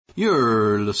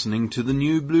You're listening to the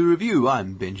New Blue Review.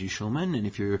 I'm Benji Shulman, and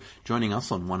if you're joining us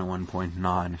on 101.9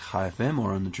 Chai FM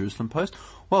or on the Jerusalem Post,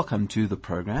 welcome to the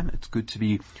program. It's good to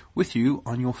be with you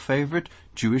on your favorite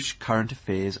Jewish current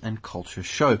affairs and culture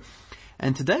show.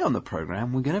 And today on the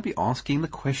program, we're going to be asking the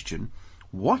question,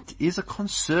 what is a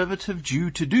conservative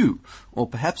Jew to do? Or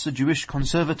perhaps a Jewish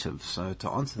conservative. So to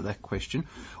answer that question,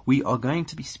 we are going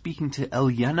to be speaking to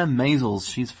Eliana Maisels.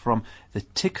 She's from the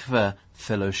Tikva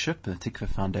Fellowship, the Tikva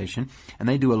Foundation, and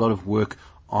they do a lot of work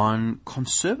on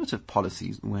conservative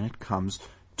policies when it comes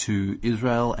to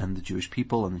Israel and the Jewish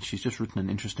people. And she's just written an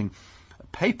interesting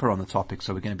paper on the topic,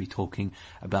 so we're going to be talking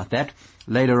about that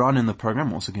later on in the program.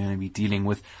 We're also going to be dealing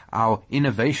with our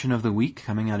innovation of the week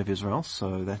coming out of Israel,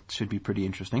 so that should be pretty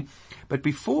interesting. But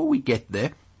before we get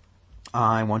there,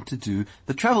 I want to do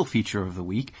the travel feature of the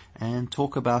week and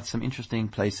talk about some interesting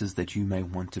places that you may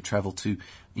want to travel to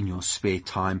in your spare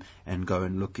time and go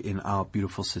and look in our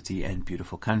beautiful city and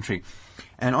beautiful country.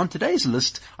 And on today's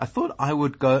list, I thought I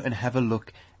would go and have a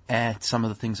look at some of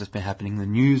the things that's been happening in the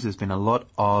news. There's been a lot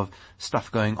of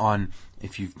stuff going on,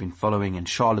 if you've been following, in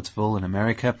Charlottesville in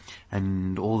America,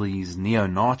 and all these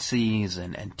neo-Nazis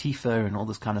and Antifa and all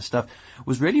this kind of stuff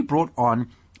was really brought on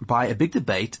by a big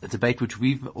debate, a debate which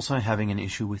we've also having an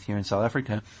issue with here in South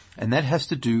Africa, and that has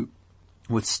to do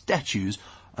with statues,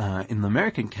 in the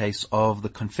American case, of the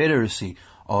Confederacy,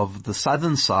 of the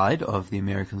southern side of the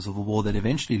American Civil War that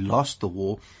eventually lost the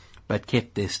war, but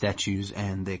kept their statues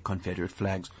and their Confederate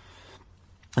flags.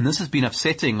 And this has been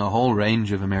upsetting a whole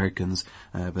range of Americans,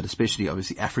 but especially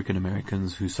obviously African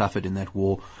Americans who suffered in that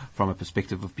war from a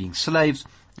perspective of being slaves,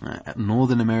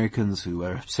 Northern Americans who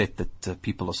are upset that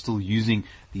people are still using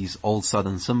these old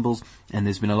Southern symbols, and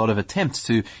there's been a lot of attempts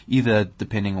to either,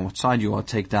 depending on what side you are,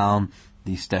 take down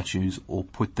these statues or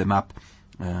put them up,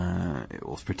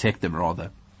 or protect them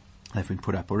rather. They've been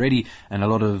put up already, and a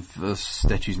lot of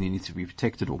statues needed to be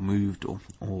protected or moved or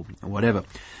whatever.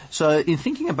 So in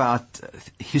thinking about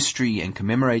history and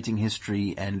commemorating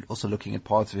history and also looking at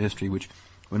parts of history which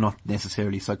we're not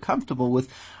necessarily so comfortable with,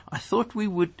 I thought we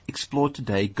would explore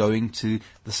today going to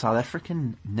the South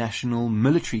African National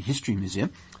Military History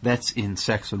Museum. That's in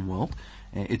Saxonwold.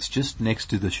 It's just next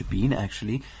to the Shebeen,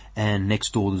 actually, and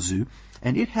next door the zoo.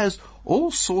 And it has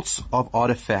all sorts of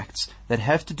artifacts that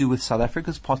have to do with South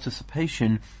Africa's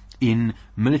participation in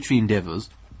military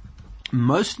endeavors,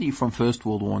 mostly from First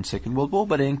World War and Second World War,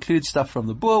 but it includes stuff from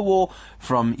the Boer War,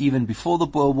 from even before the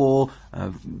Boer War,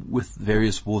 with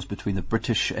various wars between the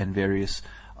British and various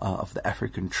of the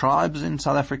African tribes in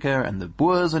South Africa, and the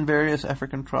Boers and various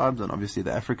African tribes, and obviously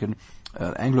the African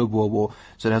Anglo-Boer War.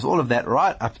 So it has all of that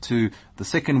right up to the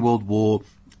Second World War,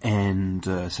 and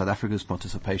South Africa's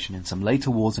participation in some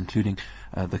later wars, including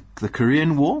the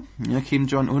Korean War, Kim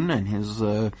Jong-un and his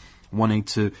wanting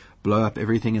to blow up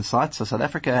everything in sight. So South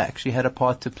Africa actually had a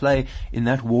part to play in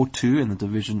that war too, in the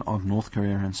division of North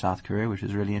Korea and South Korea, which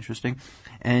is really interesting.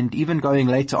 And even going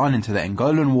later on into the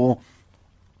Angolan War,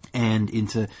 and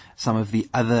into some of the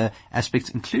other aspects,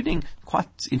 including quite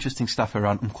interesting stuff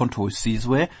around Umkhonto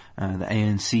Sizwe, the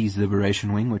ANC's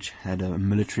liberation wing, which had a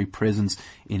military presence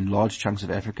in large chunks of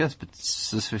Africa, but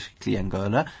specifically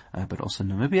Angola, but also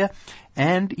Namibia,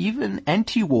 and even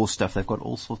anti-war stuff. They've got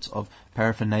all sorts of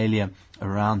paraphernalia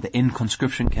around the End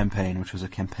Conscription campaign, which was a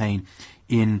campaign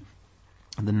in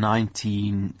the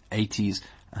 1980s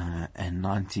and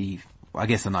I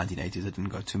guess the 1980s, it didn't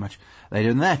go too much later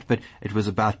than that, but it was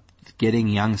about getting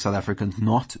young South Africans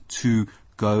not to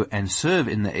go and serve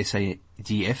in the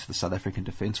SADF, the South African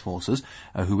Defence Forces,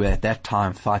 who were at that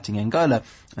time fighting Angola.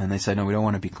 And they say, no, we don't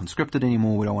want to be conscripted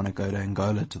anymore. We don't want to go to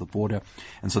Angola, to the border.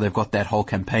 And so they've got that whole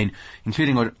campaign,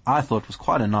 including what I thought was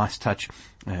quite a nice touch,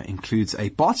 includes a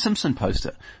Bart Simpson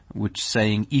poster, which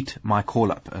saying, eat my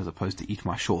call-up, as opposed to eat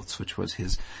my shorts, which was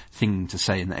his thing to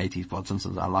say in the 80s, Bart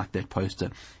Simpson. I like that poster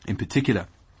in particular.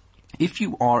 If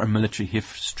you are a military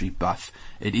history buff,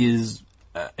 it is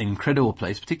an incredible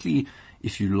place, particularly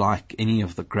if you like any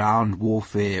of the ground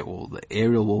warfare or the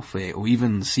aerial warfare or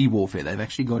even the sea warfare. They've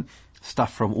actually got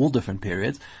stuff from all different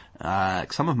periods.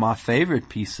 Some of my favorite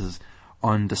pieces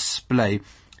on display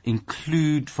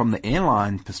include, from the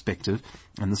airline perspective,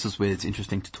 and this is where it's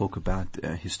interesting to talk about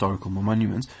historical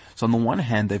monuments. So on the one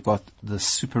hand, they've got the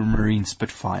Supermarine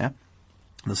Spitfire.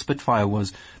 The Spitfire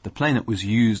was the plane that was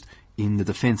used in the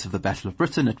defense of the Battle of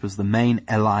Britain. It was the main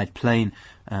Allied plane,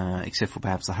 except for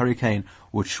perhaps the Hurricane,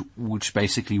 which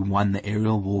basically won the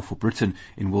aerial war for Britain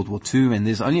in World War II. And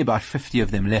there's only about 50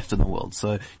 of them left in the world.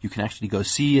 So you can actually go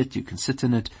see it, you can sit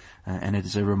in it, and it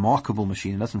is a remarkable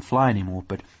machine. It doesn't fly anymore,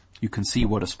 but you can see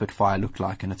what a Spitfire looked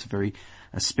like, and it's a very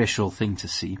special thing to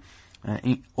see.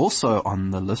 Also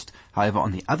on the list, however,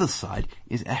 on the other side,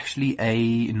 is actually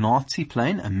a Nazi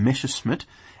plane, a Messerschmitt,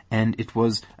 and it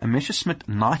was a Messerschmitt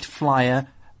night flyer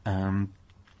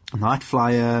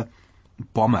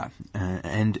bomber.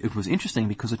 And it was interesting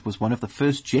because it was one of the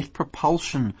first jet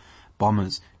propulsion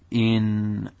bombers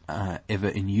ever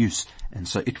in use. And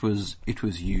so it was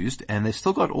used, and they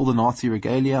still got all the Nazi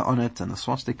regalia on it and the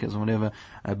swastikas and whatever,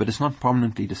 but it's not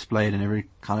prominently displayed, and everybody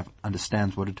kind of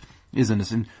understands what it is, and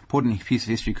it's an important piece of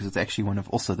history because it's actually one of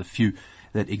also the few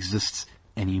that exists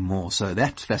anymore. So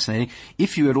that's fascinating.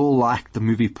 If you at all like the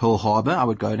movie Pearl Harbor, I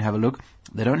would go and have a look.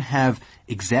 They don't have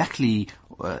exactly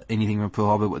anything from Pearl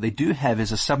Harbor. What they do have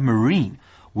is a submarine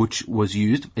which was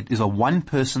used. It is a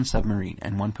one-person submarine,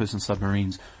 and one-person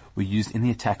submarines were used in the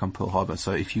attack on Pearl Harbor.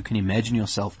 So if you can imagine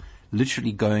yourself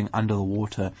literally going under the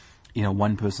water in a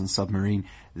one-person submarine,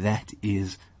 that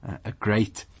is a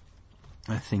great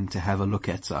thing to have a look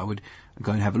at. So I would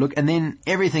go and have a look. And then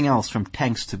everything else, from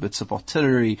tanks to bits of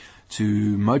artillery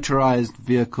to motorized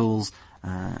vehicles,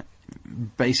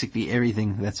 basically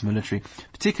everything that's military.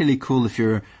 Particularly cool if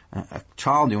you're a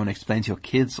child, you want to explain to your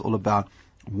kids all about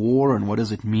war and what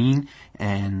does it mean.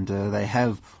 And they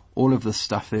have all of this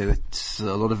stuff there. A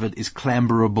lot of it is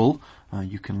clamberable.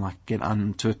 You can get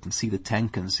onto it and see the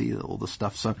tank and see all the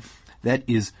stuff. So that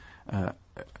is a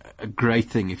great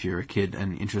thing if you're a kid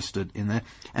and interested in that.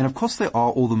 And of course there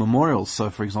are all the memorials. So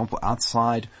for example,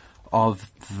 outside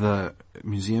of the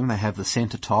museum they have the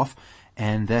cenotaph,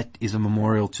 and that is a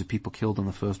memorial to people killed in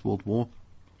the First World War.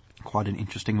 Quite an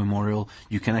interesting memorial.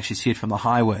 You can actually see it from the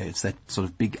highway. It's that sort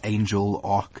of big angel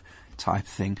arc type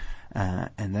thing.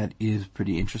 And that is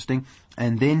pretty interesting.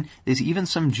 And then there's even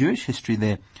some Jewish history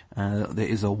there. There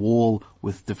is a wall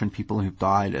with different people who've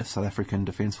died as South African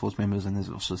Defence Force members, and there's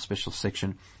also a special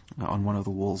section on one of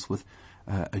the walls with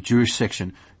a Jewish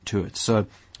section to it. So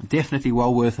definitely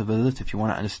well worth a visit if you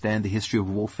want to understand the history of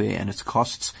warfare and its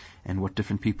costs and what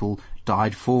different people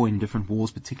died for in different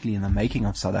wars, particularly in the making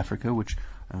of South Africa, which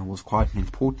was quite an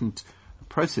important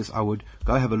process. I would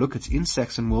go have a look. It's in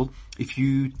Saxon World. If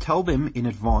you tell them in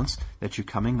advance that you're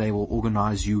coming, they will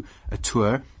organize you a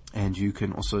tour, and you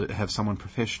can also have someone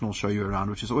professional show you around,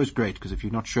 which is always great, because if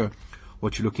you're not sure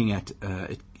what you're looking at,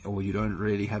 or you don't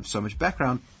really have so much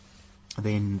background,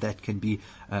 then that can be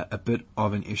a bit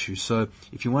of an issue. So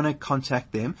if you want to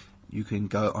contact them, you can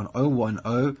go on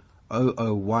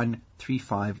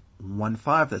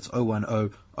 010-001-3515. That's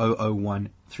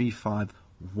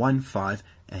 010-001-3515.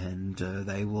 And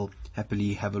they will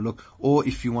happily have a look. Or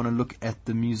if you want to look at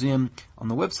the museum on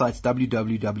the website, it's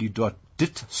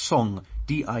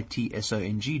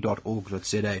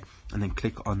www.ditsong.org.za, and then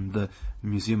click on the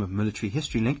Museum of Military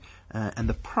History link. And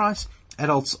the price,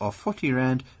 adults are 40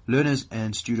 Rand, learners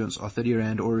and students are 30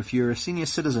 Rand, or if you're a senior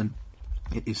citizen,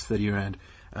 it is 20 Rand.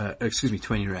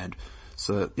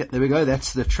 So, yeah, there we go.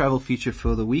 That's the travel feature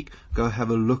for the week. Go have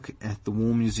a look at the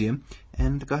War Museum,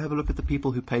 and go have a look at the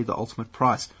people who paid the ultimate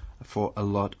price for a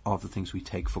lot of the things we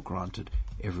take for granted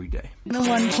every day.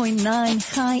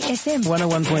 101.9 High FM.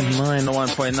 101.9.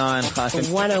 101.9 High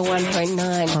FM.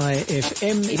 101.9 High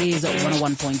FM. It is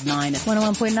 101.9.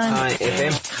 101.9 High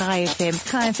FM. High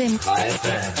FM. High FM. High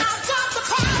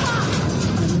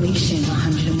FM. Unleashing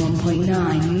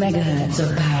 101.9 megahertz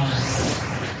of power.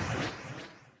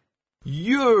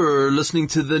 You're listening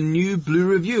to the New Blue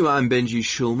Review. I'm Benji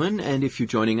Shulman, and if you're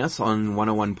joining us on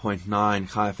 101.9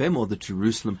 Chai FM or the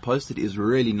Jerusalem Post, it is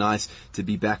really nice to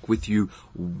be back with you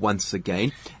once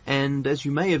again. And as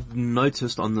you may have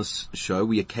noticed on this show,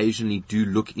 we occasionally do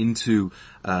look into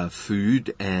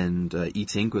food and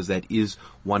eating, because that is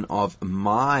one of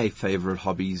my favorite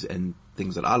hobbies and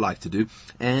things that I like to do.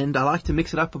 And I like to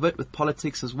mix it up a bit with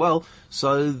politics as well.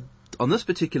 So on this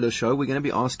particular show, we're going to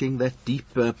be asking that deep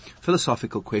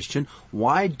philosophical question: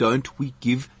 why don't we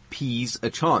give peas a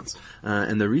chance?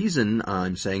 And the reason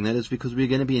I'm saying that is because we're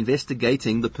going to be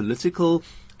investigating the political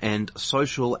and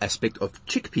social aspect of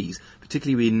chickpeas,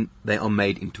 particularly when they are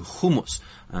made into hummus.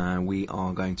 We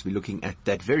are going to be looking at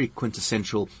that very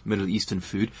quintessential Middle Eastern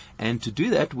food. And to do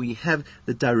that, we have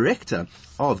the director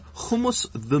of Humus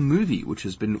the Movie, which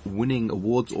has been winning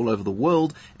awards all over the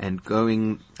world and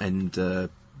going and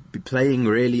be playing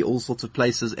really all sorts of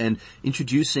places and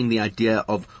introducing the idea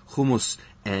of hummus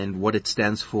and what it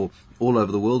stands for all over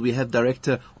the world. We have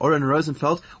director Oren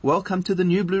Rosenfeld. Welcome to the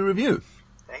New Blue Review.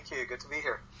 Thank you. Good to be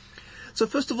here. So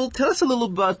first of all, tell us a little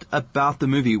bit about the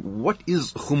movie. What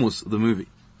is Humus the Movie?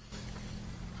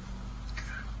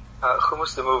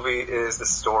 Humus the Movie is the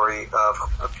story of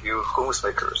a few hummus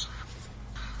makers.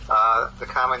 The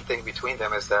common thing between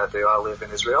them is that they all live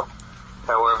in Israel.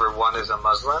 However, one is a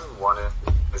Muslim, one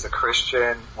is a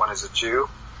Christian, one is a Jew,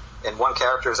 and one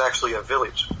character is actually a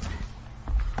village.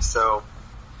 So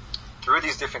through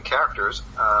these different characters,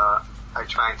 I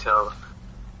try and tell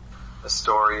a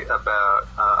story about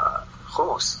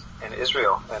hummus in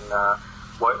Israel, and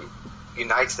what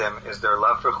unites them is their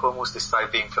love for hummus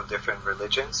despite being from different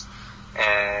religions.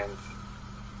 And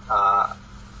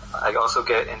I also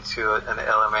get into an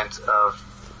element of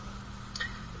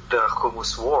the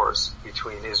hummus wars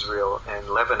between Israel and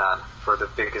Lebanon for the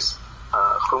biggest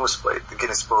hummus plate, the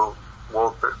Guinness World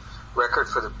Record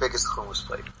for the biggest hummus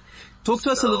plate. Talk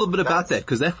to us a little bit about that,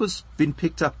 because that was been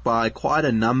picked up by quite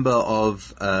a number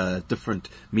of different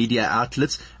media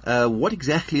outlets. What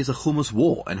exactly is a hummus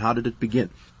war, and how did it begin?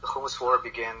 The hummus war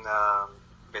began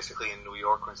basically in New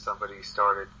York when somebody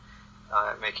started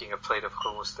making a plate of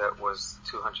hummus that was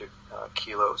 200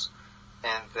 kilos,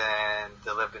 and then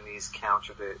the Lebanese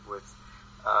countered it with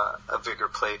a bigger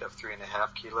plate of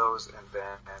 3.5 kilos, and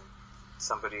then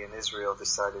somebody in Israel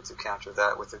decided to counter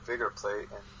that with a bigger plate,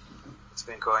 and it's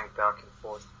been going back and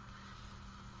forth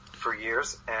for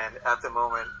years. And at the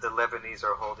moment, the Lebanese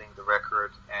are holding the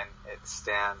record, and it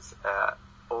stands at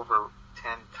over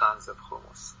 10 tons of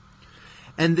hummus.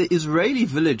 And the Israeli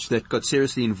village that got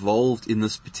seriously involved in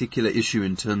this particular issue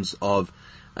in terms of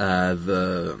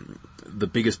the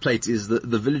biggest plates is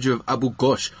the village of Abu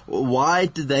Ghosh. Why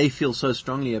do they feel so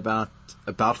strongly about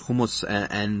hummus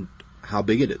and how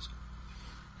big it is?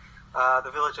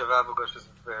 The village of Abu Ghosh is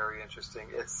very interesting.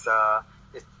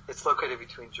 It's located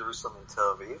between Jerusalem and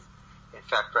Tel Aviv. In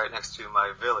fact, right next to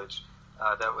my village.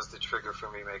 That was the trigger for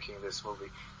me making this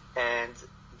movie. And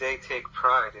they take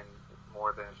pride in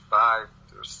more than 5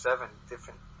 or 7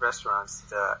 different restaurants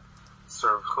that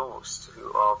serve hummus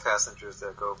to all passengers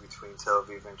that go between Tel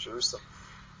Aviv and Jerusalem.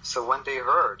 So when they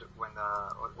heard, when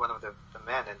one of the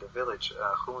men in the village,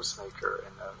 hummus maker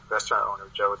and a restaurant owner,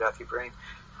 Joe Dathi-Brain,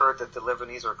 heard that the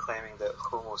Lebanese were claiming that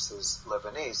hummus is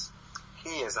Lebanese,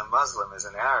 he, as a Muslim, as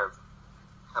an Arab,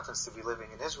 happens to be living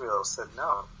in Israel, said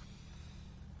no.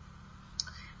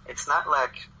 It's not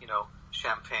like,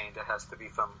 champagne that has to be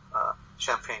from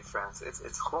Champagne, France.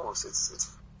 It's hummus.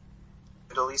 It's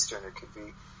Middle Eastern. It could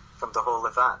be from the whole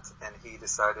Levant. And he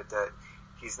decided that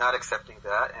he's not accepting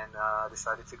that, and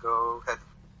decided to go head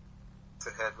to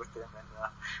head with them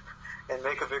and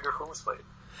make a bigger hummus plate.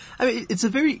 I mean, it's a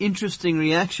very interesting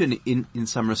reaction in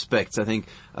some respects. I think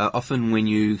often when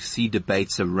you see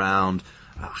debates around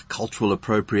cultural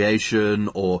appropriation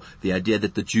or the idea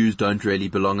that the Jews don't really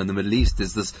belong in the Middle East,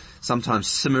 there's this sometimes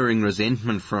simmering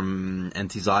resentment from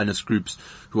anti-Zionist groups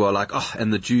who are like,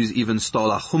 and the Jews even stole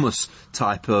our hummus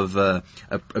type of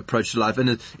approach to life. And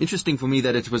it's interesting for me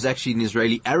that it was actually an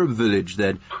Israeli Arab village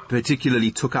that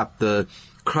particularly took up the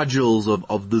cudgels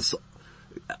of this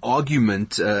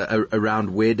argument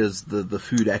around where does the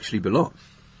food actually belong.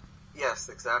 Yes,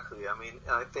 exactly. I mean,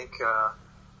 I think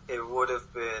it would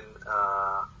have been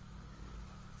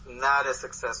not as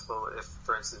successful if,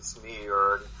 for instance, me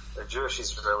or a Jewish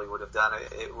Israeli would have done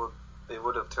it. It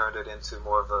would have turned it into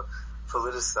more of a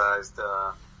politicized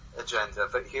agenda.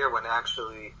 But here, when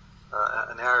actually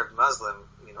an Arab Muslim,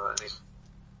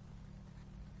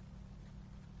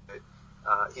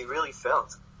 he really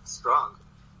felt strong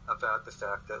about the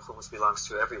fact that hummus belongs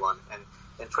to everyone,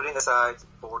 and putting aside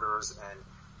borders and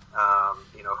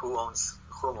who owns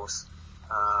hummus,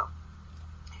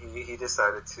 he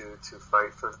decided to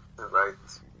fight for the right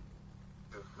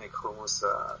to make hummus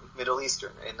Middle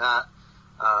Eastern and not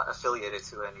affiliated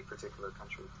to any particular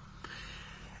country.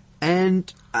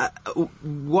 And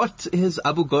what has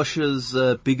Abu Ghosh's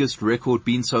biggest record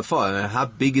been so far? How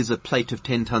big is a plate of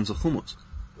 10 tons of hummus?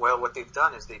 Well, what they've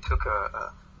done is they took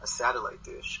a satellite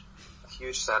dish, a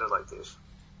huge satellite dish,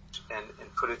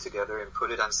 and put it together and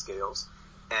put it on scales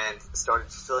and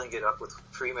started filling it up with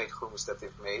pre-made hummus that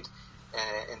they've made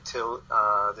until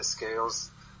the scales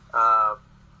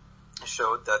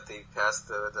showed that they passed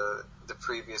the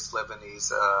previous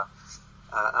Lebanese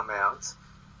amount,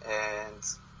 and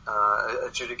an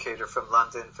adjudicator from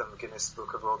London, from Guinness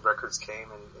Book of World Records, came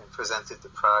and presented the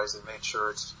prize and made sure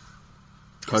it's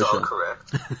all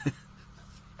correct.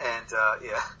 And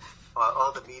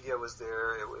all the media was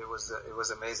there. It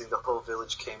was amazing. The whole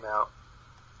village came out.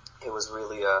 It was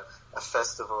really a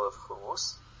festival of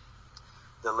hummus.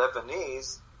 The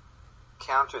Lebanese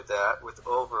countered that with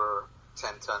over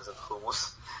 10 tons of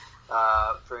hummus,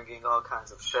 bringing all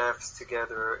kinds of chefs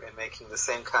together and making the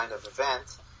same kind of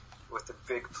event with a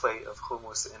big plate of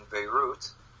hummus in Beirut,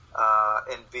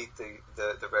 and beat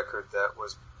the record that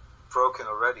was broken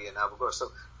already in Abu Ghosh.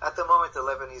 So at the moment, the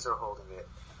Lebanese are holding it.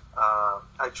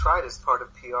 I tried as part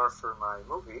of PR for my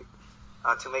movie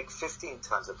to make 15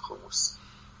 tons of hummus,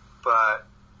 but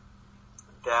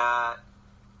that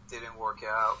didn't work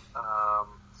out.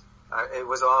 It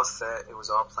was all set. It was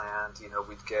all planned.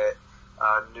 We'd get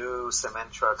new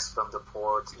cement trucks from the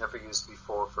port, never used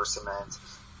before for cement,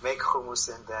 make hummus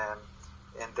in them,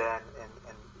 and then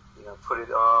put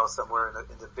it all somewhere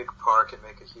in the big park and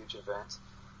make a huge event.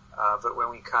 But when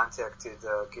we contacted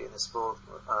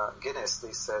Guinness,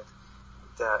 they said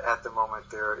that at the moment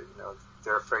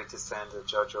they're afraid to send a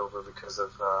judge over because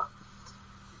of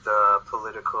the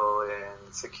political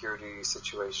and security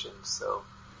situation. So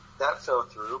that fell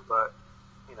through, but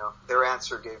their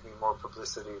answer gave me more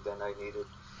publicity than I needed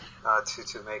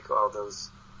to make all those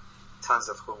tons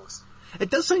of hummus. It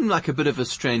does seem like a bit of a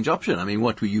strange option. I mean,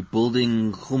 what, were you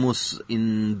building hummus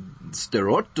in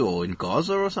Sderot or in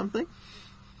Gaza or something?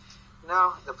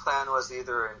 No, the plan was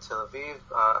either in Tel Aviv,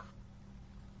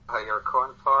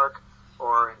 Hayarkon Park,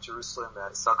 or in Jerusalem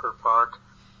at Sucker Park.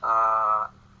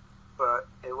 But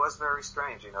it was very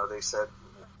strange. They said,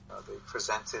 they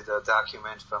presented a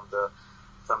document from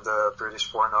the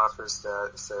British Foreign Office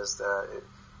that says that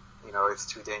it's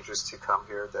too dangerous to come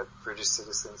here, that British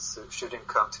citizens shouldn't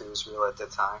come to Israel at the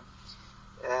time.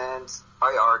 And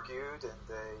I argued,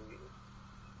 and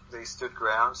they stood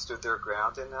their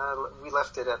ground, and we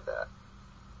left it at that.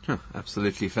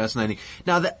 Absolutely fascinating.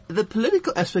 Now, the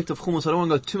political aspect of hummus, I don't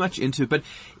want to go too much into, but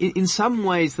in some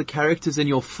ways the characters in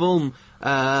your film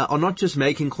are not just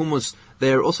making hummus,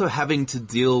 they're also having to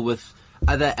deal with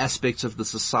other aspects of the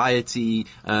society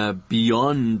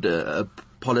beyond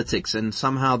politics, and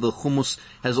somehow the hummus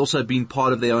has also been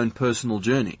part of their own personal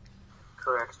journey.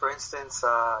 Correct. For instance,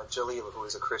 Jalil, who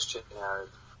is a Christian Arab,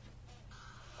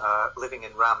 living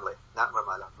in Ramle, not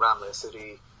Ramallah, Ramle, a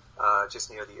city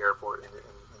just near the airport in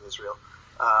Israel.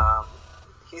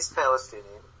 He's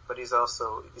Palestinian, but he's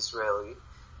also Israeli.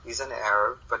 He's an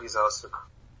Arab, but he's also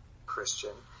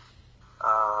Christian.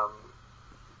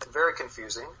 Very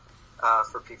confusing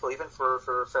for people, even for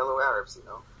fellow Arabs.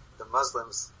 The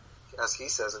Muslims, as he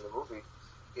says in the movie,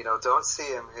 don't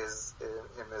see him as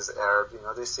Arab.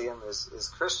 They see him as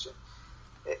Christian.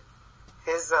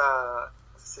 His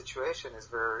situation is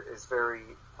very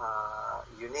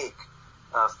unique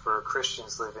for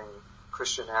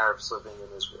Christian Arabs living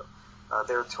in Israel.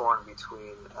 They're torn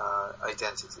between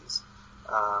identities.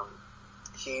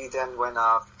 He then went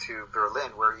off to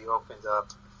Berlin, where he opened up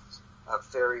a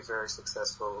very, very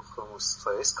successful hummus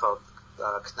place called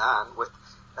Knan with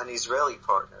an Israeli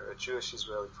partner, a Jewish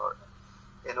Israeli partner.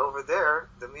 And over there,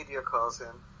 the media calls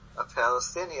him a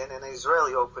Palestinian, and an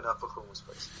Israeli opened up a hummus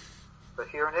place. But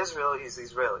here in Israel, he's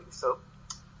Israeli. So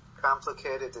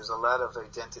complicated. There's a lot of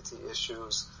identity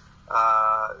issues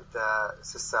that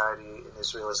society in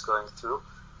Israel is going through,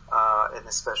 and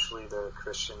especially the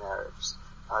Christian Arabs.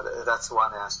 That's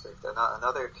one aspect.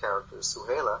 Another character,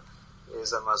 Suhaila,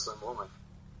 is a Muslim woman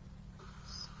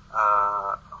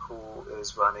who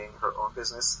is running her own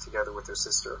business together with her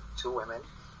sister, two women,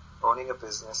 owning a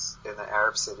business in an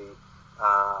Arab city,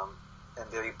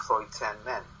 and they employ 10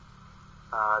 men.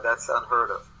 That's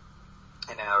unheard of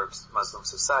in Arab Muslim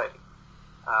society.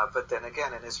 But then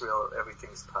again, in Israel,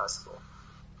 everything's possible.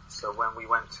 So when we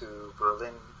went to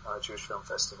Berlin Jewish Film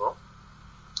Festival,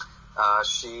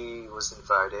 she was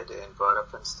invited and brought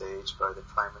up on stage by the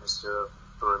Prime Minister of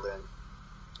Berlin.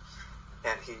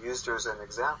 And he used her as an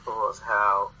example of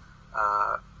how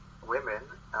women,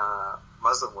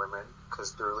 Muslim women,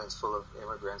 because Berlin's full of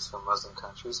immigrants from Muslim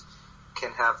countries,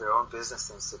 can have their own business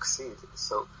and succeed.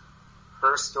 So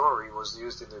her story was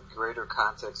used in the greater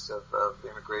context of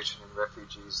immigration and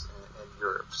refugees in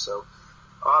Europe. So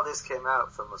all this came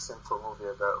out from a simple movie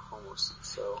about hummus.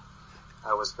 So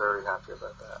I was very happy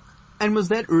about that. And was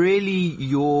that really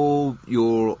your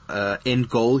end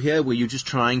goal here? Were you just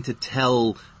trying to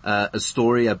tell a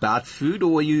story about food,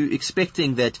 or were you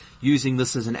expecting that using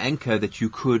this as an anchor that you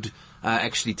could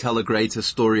actually tell a greater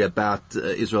story about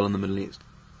Israel and the Middle East?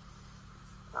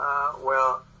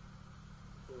 Well,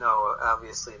 no,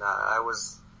 obviously not. I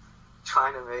was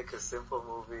trying to make a simple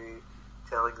movie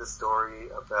telling the story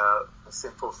about a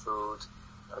simple food,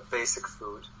 a basic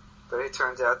food. But it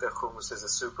turned out that hummus is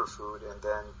a superfood, and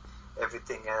then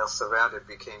everything else around it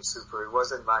became super. It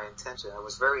wasn't my intention. I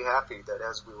was very happy that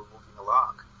as we were moving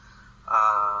along,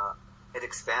 it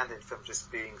expanded from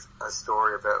just being a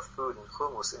story about food and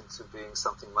hummus into being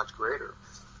something much greater.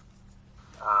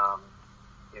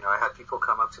 I had people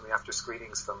come up to me after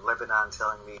screenings from Lebanon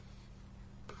telling me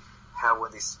how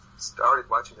when they started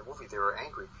watching the movie, they were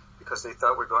angry because they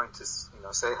thought we're going to,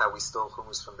 say how we stole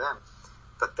hummus from them.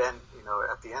 But then,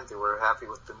 at the end, they were happy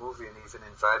with the movie and even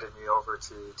invited me over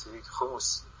to eat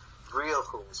hummus, real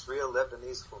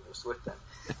Lebanese hummus with them.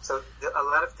 So a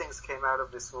lot of things came out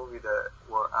of this movie that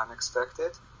were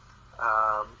unexpected.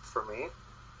 for me.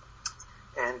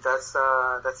 And that's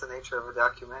the nature of a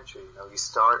documentary. You know, you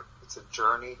start, it's a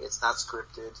journey, it's not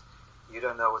scripted. You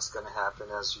don't know what's going to happen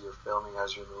as you're filming,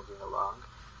 as you're moving along.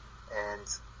 And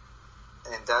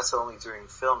that's only during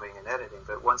filming and editing.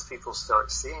 But once people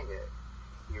start seeing it,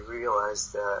 you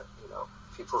realize that, you know,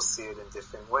 people see it in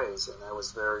different ways. And I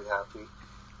was very happy,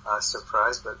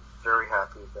 surprised, but very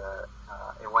happy that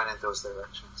it went in those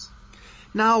directions.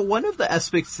 Now, one of the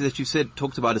aspects that you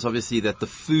talked about is obviously that the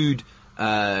food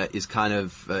is kind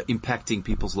of impacting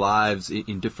people's lives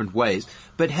in different ways.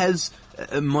 But has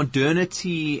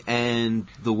modernity and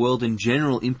the world in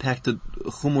general impacted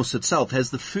hummus itself?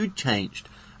 Has the food changed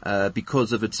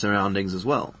because of its surroundings as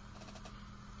well?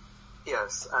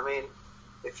 Yes. I mean,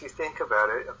 if you think about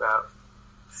it, about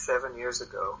 7 years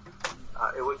ago,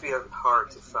 it would be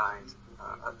hard to find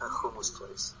a hummus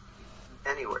place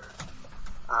anywhere.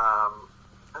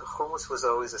 Hummus was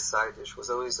always a side dish, was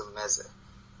always a meze.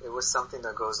 It was something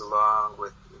that goes along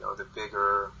with, you know, the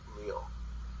bigger meal.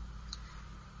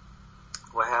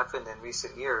 What happened in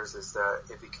recent years is that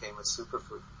it became a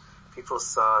superfood. People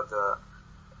saw the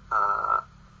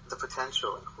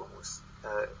potential in hummus,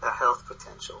 a health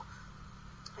potential.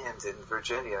 And in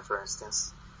Virginia, for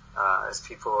instance, as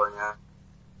people are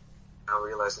now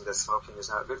realizing that smoking is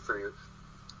not good for you,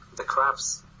 the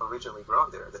crops originally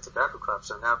grown there, the tobacco crops,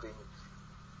 are now being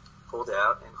pulled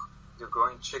out and they're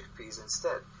growing chickpeas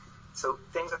instead. So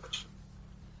things have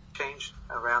changed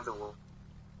around the world.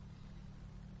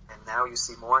 And now you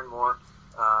see more and more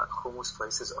hummus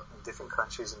places in different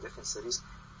countries, in different cities,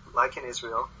 like in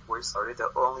Israel, where it started, that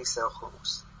only sell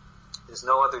hummus. There's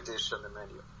no other dish on the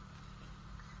menu.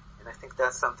 And I think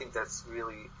that's something that's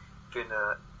really been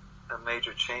a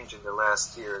major change in the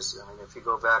last years. I mean, if you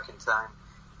go back in time,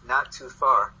 not too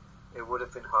far, it would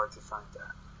have been hard to find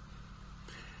that.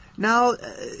 Now,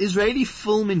 Israeli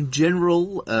film in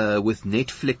general, with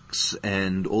Netflix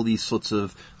and all these sorts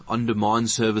of on-demand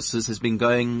services, has been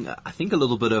going, I think, a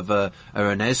little bit of a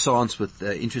renaissance with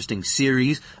interesting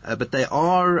series, but they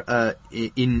are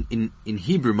in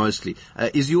Hebrew mostly.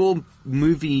 Is your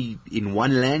movie in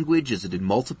one language? Is it in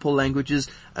multiple languages?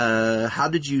 How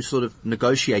did you sort of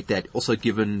negotiate that, also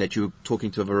given that you're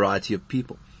talking to a variety of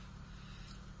people?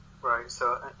 Right,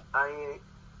 so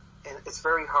and it's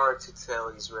very hard to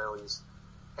tell Israelis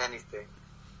anything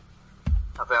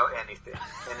about anything,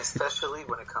 and especially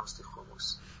when it comes to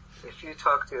hummus. If you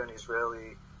talk to an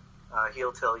Israeli,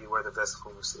 he'll tell you where the best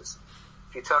hummus is.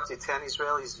 If you talk to 10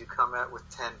 Israelis, you come out with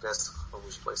 10 best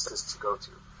hummus places to go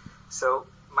to. So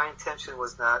my intention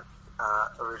was not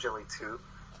originally to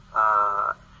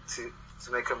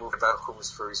make a movie about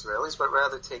hummus for Israelis, but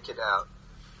rather take it out.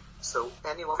 So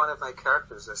any one of my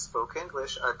characters that spoke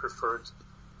English, I preferred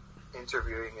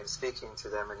interviewing and speaking to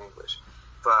them in English.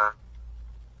 But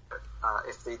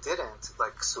if they didn't,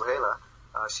 like Suhaila,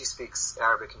 she speaks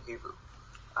Arabic and Hebrew.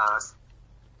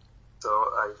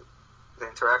 So the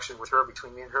interaction with her,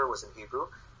 between me and her, was in Hebrew,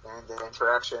 and the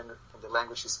interaction in the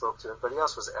language she spoke to everybody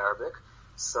else was Arabic.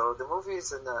 So the movie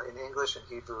is in English and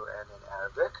Hebrew and in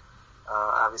Arabic.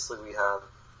 Obviously we have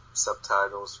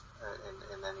subtitles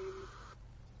in any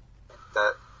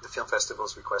that the film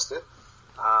festivals requested.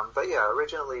 But yeah,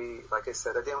 originally, like I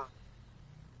said, I didn't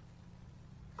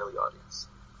really audience.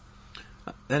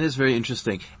 That is very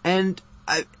interesting. And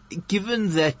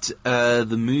given that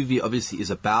the movie obviously is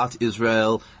about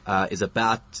Israel, is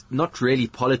about not really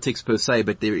politics per se,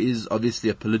 but there is obviously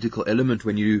a political element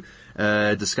when you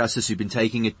discuss this. You've been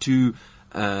taking it to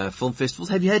film festivals.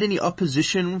 Have you had any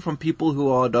opposition from people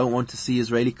who don't want to see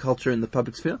Israeli culture in the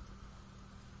public sphere?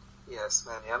 Yes,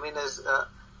 many. I mean,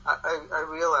 I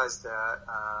realized that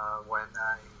when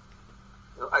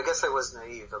I guess I was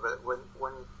naive, but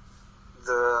when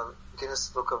the Guinness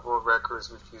Book of World Records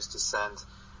refused to send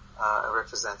a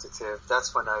representative,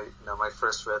 that's when my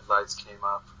first red lights came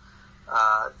up.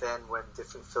 Then when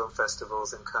different film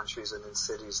festivals in countries and in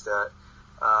cities that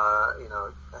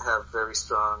have very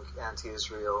strong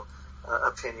anti-Israel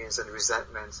opinions and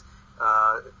resentment,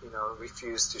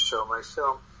 refused to show my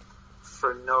film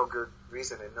for no good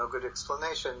reason and no good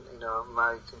explanation,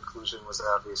 my conclusion was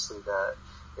obviously that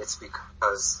it's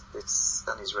because it's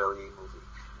an Israeli movie.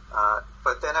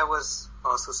 But then I was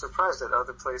also surprised that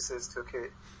other places took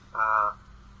it.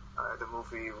 The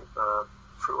movie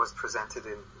was presented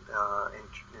in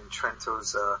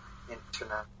Trento's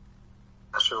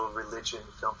International Religion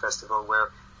Film Festival,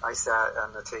 where I sat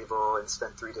on the table and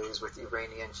spent 3 days with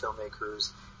Iranian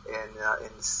filmmakers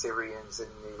and Syrians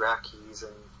and Iraqis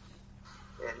and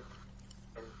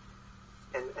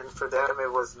for them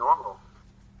it was normal.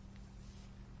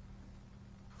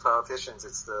 Politicians,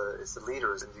 it's the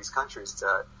leaders in these countries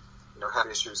that have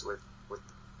issues with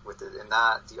it, and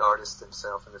not the artists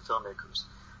themselves and the filmmakers.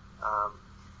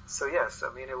 So yes,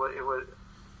 I mean it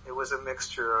was a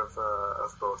mixture of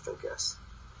both, I guess.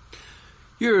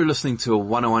 You're listening to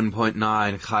 101.9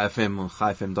 Chai FM on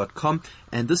chaifm.com,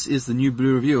 and this is the New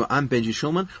Blue Review. I'm Benji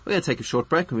Shulman. We're going to take a short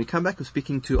break. When we come back, we're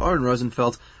speaking to Oren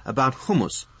Rosenfeld about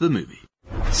Humus, the movie.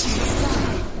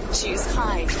 Choose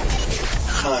High.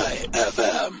 Chai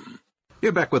FM.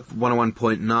 You're back with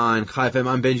 101.9 Chai FM.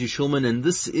 I'm Benji Shulman, and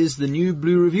this is the New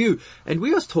Blue Review. And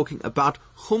we are talking about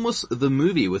Humus, the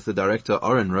movie, with the director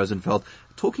Oren Rosenfeld,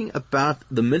 talking about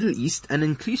the Middle East and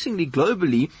increasingly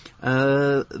globally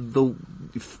the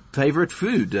favorite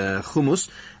food, hummus.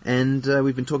 And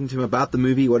we've been talking to him about the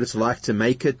movie, what it's like to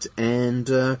make it, and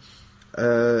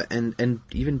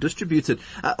even distribute it.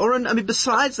 Oren, I mean,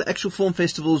 besides the actual film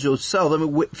festivals yourself, I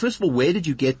mean, first of all, where did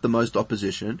you get the most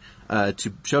opposition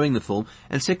to showing the film?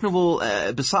 And second of all,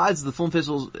 besides the film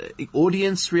festivals,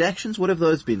 audience reactions, what have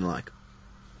those been like?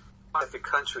 The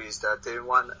countries that didn't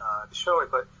want to show it,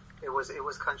 but it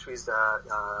was countries that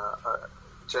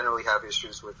generally have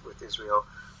issues with Israel,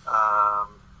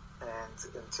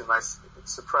 and to my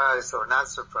surprise or not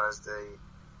surprise,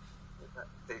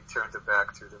 they turned their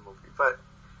back to the movie. But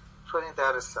putting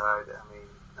that aside, I mean,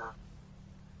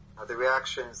 the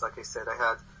reactions, like I said, I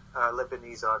had a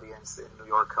Lebanese audience in New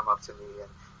York come up to me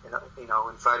and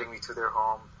inviting me to their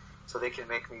home so they can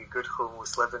make me good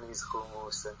hummus, Lebanese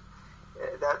hummus, and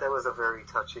that was a very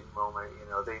touching moment.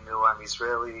 They knew I'm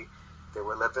Israeli, they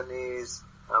were Lebanese,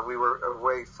 we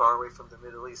were far away from the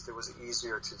Middle East. It was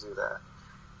easier to do that.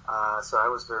 So I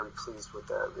was very pleased with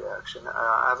that reaction.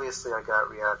 Obviously I got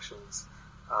reactions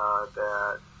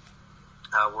that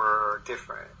were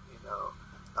different.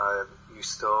 You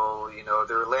stole,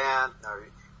 their land, now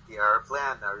the Arab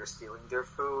land, now you're stealing their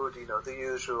food, the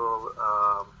usual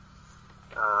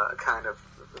kind of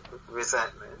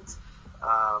resentment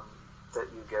that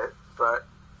you get. But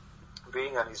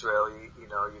being an Israeli, you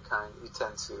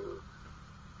tend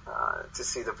to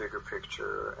see the bigger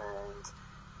picture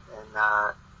and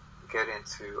not get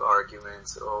into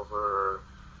arguments over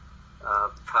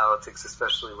politics,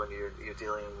 especially when you're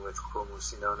dealing with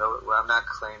hummus. I'm not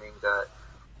claiming that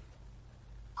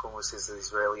hummus is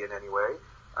Israeli in any way.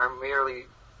 I'm merely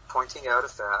pointing out a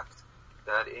fact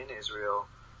that in Israel,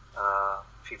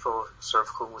 people serve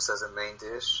hummus as a main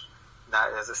dish,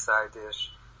 not as a side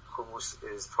dish. Hummus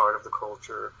is part of the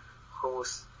culture.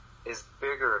 Hummus is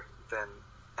bigger than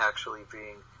actually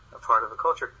being a part of the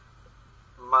culture.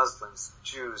 Muslims,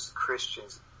 Jews,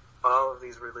 Christians, all of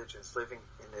these religions living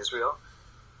in Israel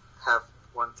have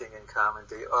one thing in common.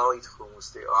 They all eat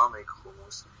hummus. They all make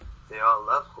hummus. They all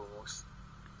love hummus.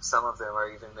 Some of them are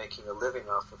even making a living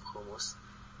off of hummus.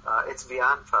 It's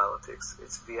beyond politics.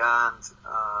 It's beyond,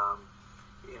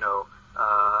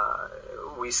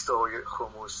 we stole your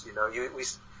hummus,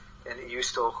 you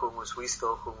stole hummus, we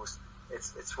stole hummus.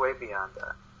 It's way beyond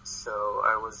that. So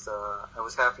I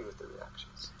was happy with the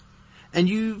reactions. And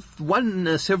you've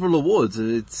won several awards.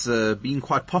 It's been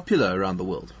quite popular around the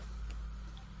world.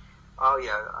 Oh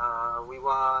yeah, we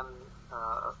won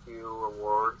a few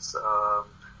awards.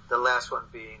 The last one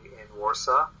being in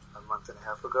Warsaw a month and a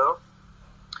half ago,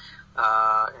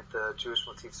 at the Jewish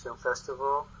Motifs Film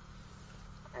Festival.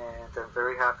 And I'm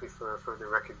very happy for the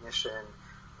recognition.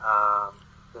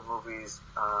 The movie's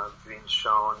being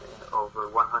shown in over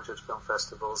 100 film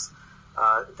festivals.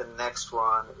 The next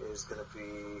one is going to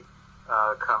be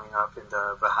coming up in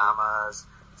the Bahamas.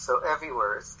 So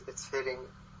everywhere,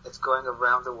 it's going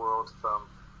around the world.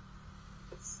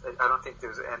 I don't think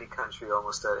there's any country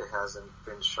almost that it hasn't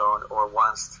been shown or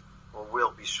wants or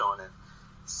will be shown in.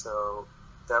 So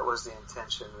that was the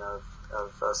intention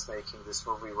of us making this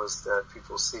movie, was that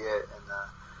people see it, and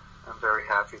I'm very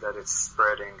happy that it's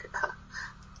spreading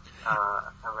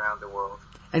around the world.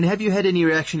 And have you had any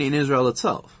reaction in Israel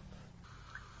itself?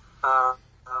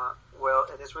 Well,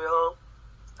 in Israel,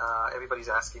 everybody's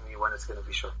asking me when it's going to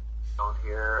be shown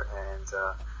here, and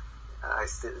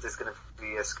there's going to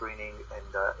be a screening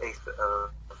in the 8th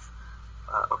of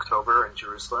October in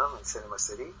Jerusalem, in Cinema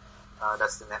City.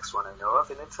 That's the next one I know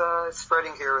of, and it's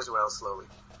spreading here as well, slowly.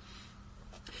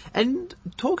 And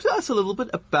talk to us a little bit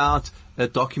about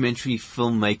documentary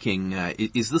filmmaking.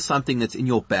 Is this something that's in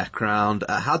your background?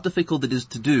 How difficult it is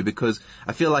to do? Because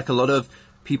I feel like a lot of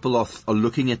people are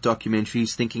looking at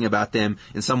documentaries, thinking about them.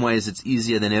 In some ways, it's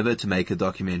easier than ever to make a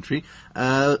documentary.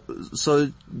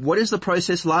 So what is the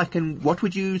process like, and what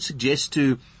would you suggest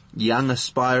to young,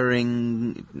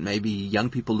 aspiring, maybe young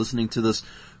people listening to this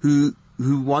who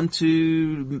want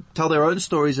to tell their own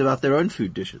stories about their own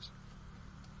food dishes?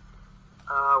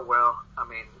 Well, I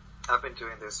mean, I've been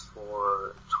doing this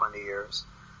for 20 years.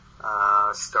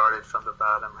 Started from the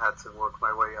bottom, had to work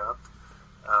my way up.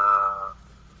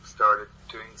 Started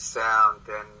doing sound,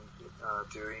 then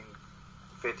doing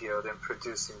video, then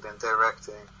producing, then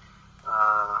directing.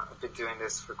 I've been doing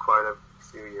this for quite a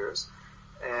few years.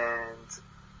 And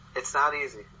it's not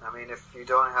easy. I mean, if you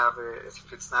don't have it,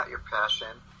 if it's not your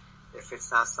passion, if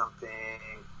it's not something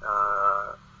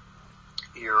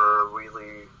you're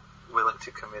really willing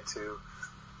to commit to,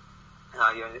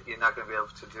 you're not going to be able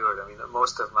to do it. I mean,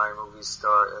 most of my movies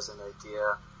start as an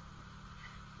idea.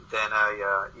 Then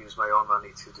I use my own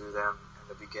money to do them in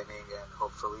the beginning, and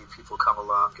hopefully people come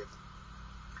along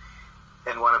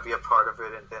and want to be a part of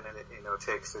it, and then it,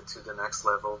 takes it to the next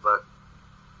level. But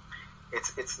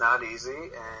it's not easy,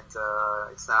 and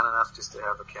it's not enough just to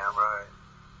have a camera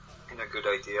and a good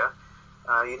idea.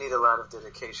 You need a lot of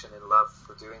dedication and love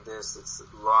for doing this. It's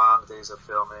long days of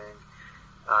filming,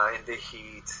 in the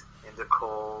heat, in the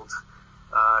cold.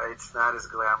 It's not as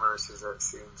glamorous as it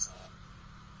seems.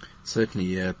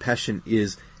 Certainly, passion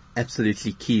is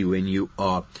absolutely key when you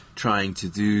are trying to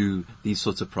do these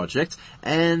sorts of projects.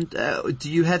 And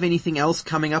do you have anything else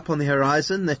coming up on the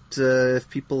horizon that if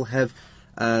people have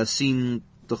seen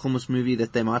the Humus movie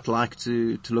that they might like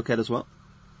to look at as well?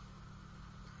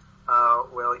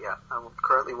 Well, yeah, I'm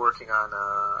currently working on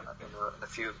in a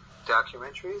few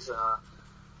documentaries.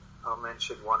 I'll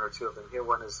mention one or two of them here.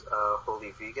 One is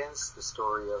Holy Vegans, the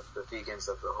story of the vegans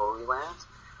of the Holy Land.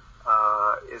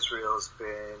 Israel's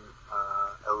been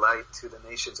a light to the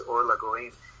nations, or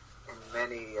Lagoim, in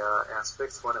many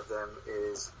aspects. One of them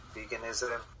is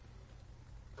veganism.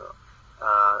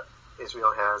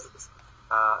 Israel has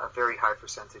a very high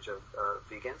percentage of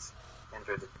vegans and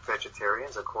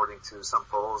vegetarians, according to some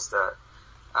polls that,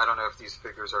 I don't know if these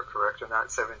figures are correct or not,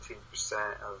 17%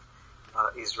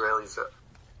 of Israelis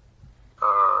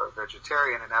are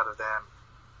vegetarian, and out of them,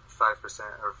 5%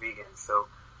 are vegan. So,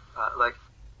 like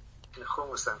in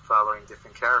Humus, I'm following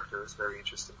different characters, very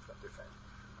interesting from different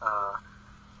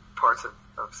parts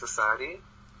of society,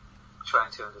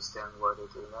 trying to understand why they're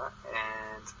doing that.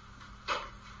 And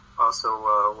also,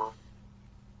 we're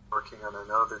working on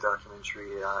another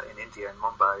documentary in India, in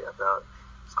Mumbai,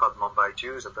 it's called Mumbai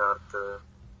Jews, about the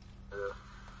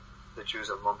Jews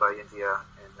of Mumbai, India.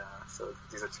 And so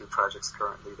these are two projects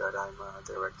currently that I'm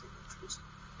directing and producing.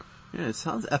 Yeah, it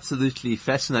sounds absolutely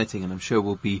fascinating, and I'm sure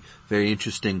will be very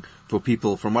interesting for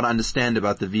people. From what I understand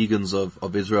about the vegans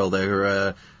of Israel,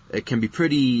 they're it can be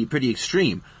pretty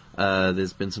extreme.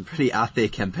 There's been some pretty out there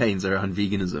campaigns around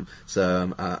veganism,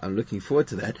 so I'm looking forward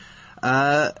to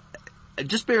that.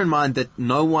 Just bear in mind that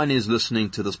no one is listening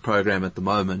to this program at the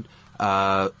moment,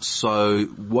 so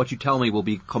what you tell me will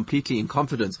be completely in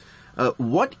confidence.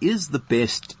 What is the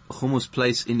best hummus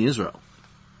place in Israel?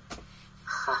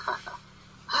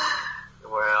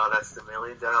 Well, that's the $1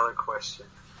 million question.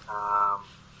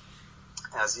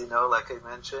 As you know, like I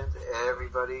mentioned,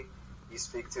 everybody you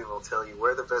speak to will tell you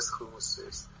where the best hummus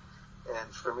is.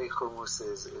 And for me, hummus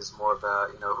is more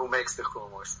about, who makes the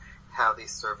hummus, how they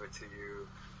serve it to you.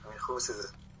 I mean, hummus is a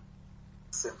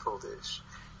simple dish.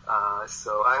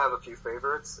 So I have a few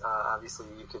favorites. Obviously,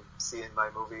 you can see in my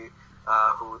movie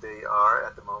who they are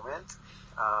at the moment.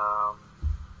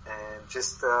 And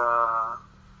just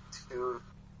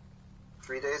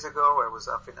 3 days ago, I was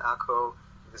up in Akko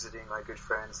visiting my good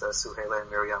friends Suhaila and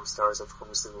Miriam, stars of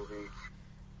Humus Movie.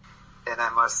 And I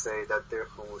must say that their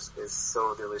hummus is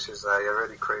so delicious. I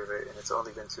already crave it, and it's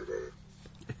only been 2 days.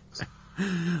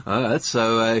 Alright,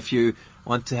 so if you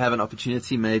want to have an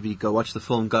opportunity, maybe go watch the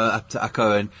film, go up to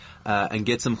Akko and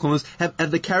get some hummus. Have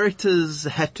the characters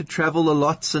had to travel a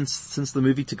lot since the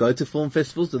movie to go to film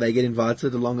festivals? Do they get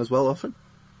invited along as well often?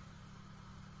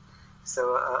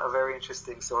 So a very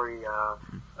interesting story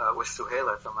with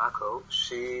Suhaila from Akko.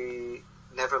 She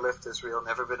never left Israel,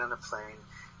 never been on a plane.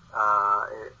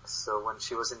 So when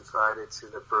she was invited to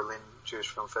the Berlin Jewish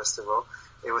Film Festival,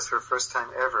 it was her first time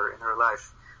ever in her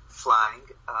life flying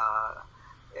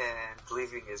and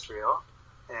leaving Israel.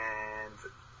 And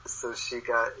so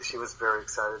she was very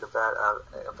excited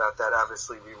about that.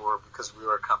 Obviously, because we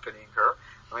were accompanying her.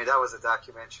 I mean, that was a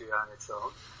documentary on its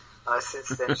own. Since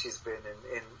then, she's been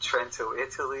in Trento,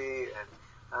 Italy,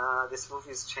 and this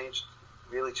movie's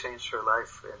really changed her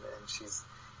life, and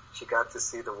she got to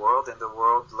see the world, and the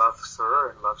world loves her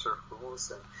and loves her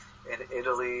hummus. And in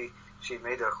Italy, she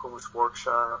made a hummus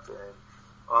workshop, and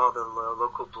all the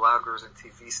local bloggers and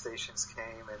TV stations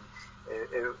came, and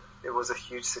it was a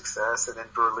huge success. And in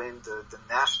Berlin, the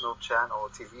national channel,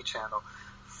 TV channel,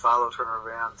 followed her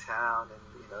around town,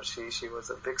 and she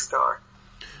was a big star.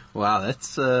 Wow,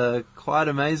 that's quite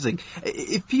amazing.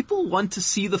 If people want to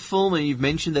see the film, and you've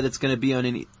mentioned that it's going to be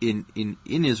on in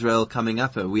Israel coming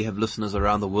up, we have listeners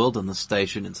around the world on the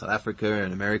station in South Africa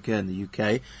and America and the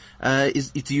UK.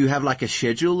 Do you have like a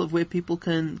schedule of where people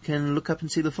can look up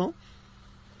and see the film?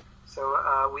 So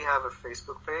we have a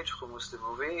Facebook page, Humus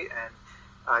Movie, and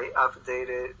I update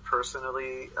it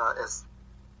personally as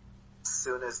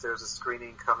soon as there's a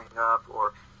screening coming up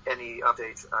or any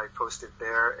updates. I post it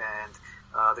there,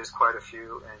 and there's quite a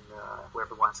few, and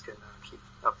whoever wants can keep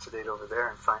up to date over there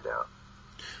and find out.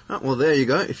 Oh, well, there you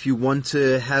go. If you want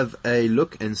to have a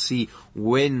look and see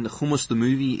when Humus the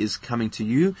Movie is coming to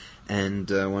you and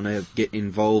want to get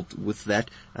involved with that,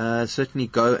 certainly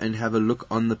go and have a look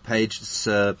on the page. It's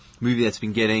a movie that's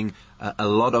been getting a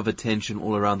lot of attention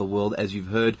all around the world, as you've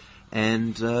heard,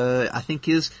 and I think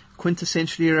is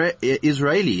quintessentially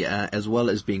Israeli, as well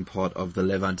as being part of the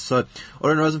Levant. So,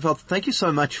 Oren Rosenfeld, thank you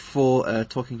so much for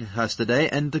talking to us today,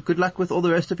 and good luck with all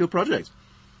the rest of your projects.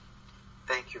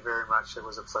 Thank you very much. It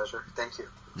was a pleasure. Thank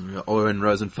you. Oren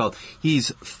Rosenfeld. He's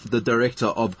the director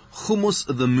of Humus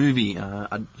the Movie. I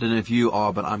don't know if you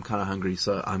are, but I'm kind of hungry,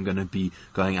 so I'm going to be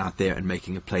going out there and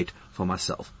making a plate for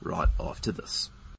myself right after this.